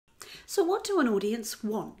So what do an audience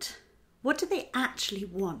want? What do they actually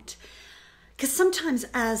want? Because sometimes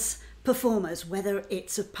as performers, whether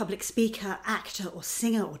it's a public speaker, actor or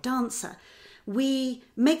singer or dancer, we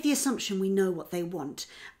make the assumption we know what they want,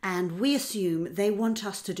 and we assume they want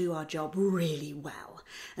us to do our job really well.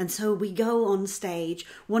 And so we go on stage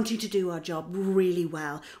wanting to do our job really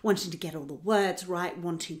well, wanting to get all the words right,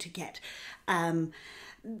 wanting to get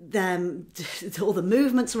all the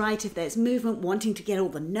movements right, if there's movement, wanting to get all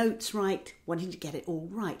the notes right, wanting to get it all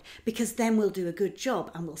right, because then we'll do a good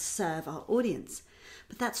job and we'll serve our audience.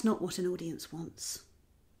 But that's not what an audience wants.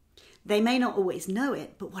 They may not always know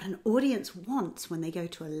it, but what an audience wants when they go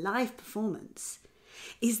to a live performance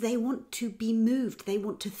is they want to be moved, they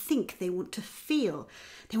want to think, they want to feel,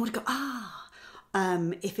 they want to go,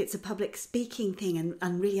 if it's a public speaking thing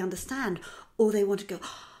and really understand, or they want to go,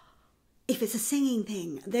 if it's a singing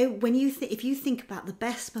thing. If you think about the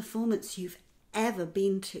best performance you've ever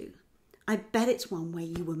been to, I bet it's one where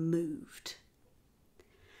you were moved.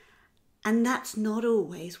 And that's not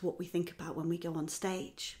always what we think about when we go on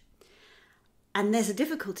stage. And there's a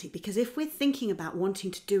difficulty, because if we're thinking about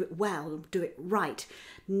wanting to do it well, do it right,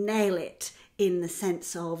 nail it in the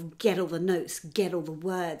sense of get all the notes, get all the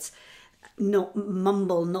words, not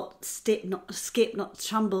mumble, not skip, not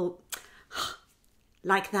tumble,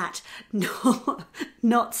 like that,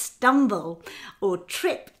 not stumble or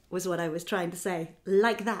trip was what I was trying to say,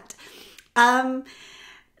 like that.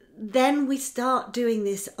 Then we start doing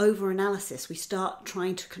this over-analysis. We start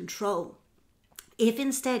trying to control. If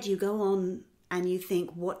instead you go on and you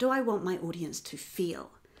think, what do I want my audience to feel?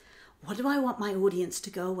 What do I want my audience to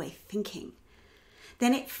go away thinking?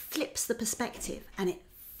 Then it flips the perspective and it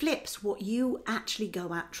flips what you actually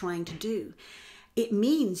go out trying to do. It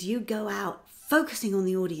means you go out focusing on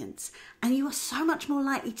the audience and you are so much more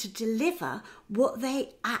likely to deliver what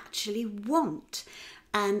they actually want.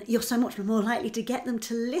 And you're so much more likely to get them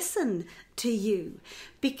to listen to you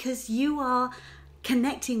because you are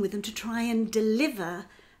connecting with them to try and deliver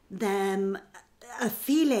them a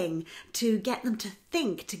feeling, to get them to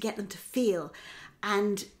think, to get them to feel,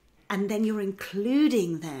 and then you're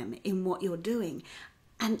including them in what you're doing.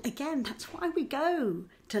 And again, that's why we go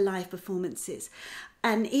to live performances.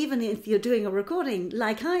 And even if you're doing a recording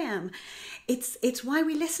like I am, it's why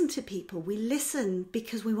we listen to people. We listen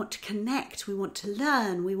because we want to connect, we want to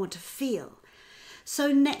learn, we want to feel.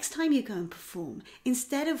 So next time you go and perform,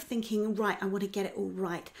 instead of thinking, right, I want to get it all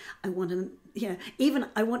right, I want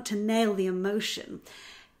to nail the emotion,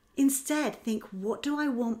 instead think, what do I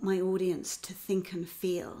want my audience to think and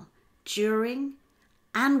feel during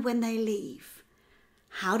and when they leave?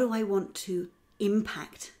 How do I want to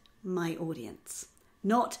impact my audience?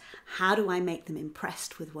 Not how do I make them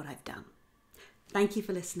impressed with what I've done? Thank you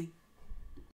for listening.